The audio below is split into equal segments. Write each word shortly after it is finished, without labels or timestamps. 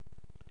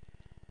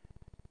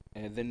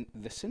Then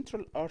the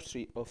central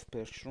artery of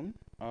Percheron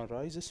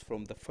arises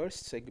from the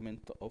first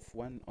segment of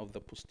one of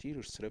the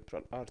posterior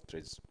cerebral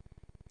arteries,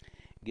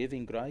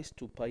 giving rise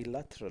to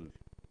bilateral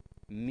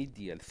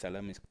medial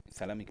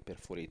thalamic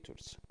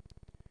perforators.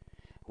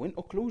 When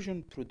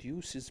occlusion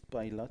produces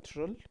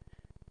bilateral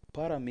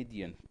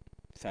paramedian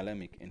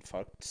thalamic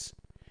infarcts,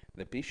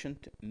 the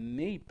patient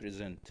may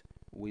present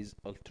with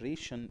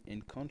alteration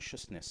in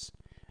consciousness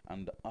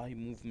and eye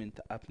movement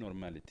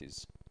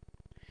abnormalities.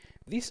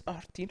 This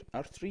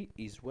artery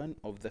is one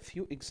of the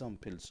few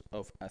examples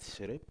of a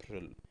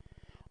cerebral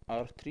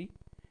artery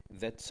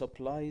that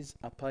supplies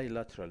a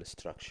bilateral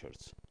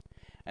structures,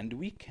 and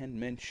we can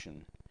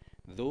mention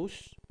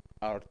those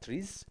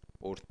arteries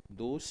or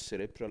those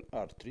cerebral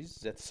arteries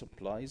that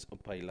supplies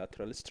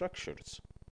bilateral structures.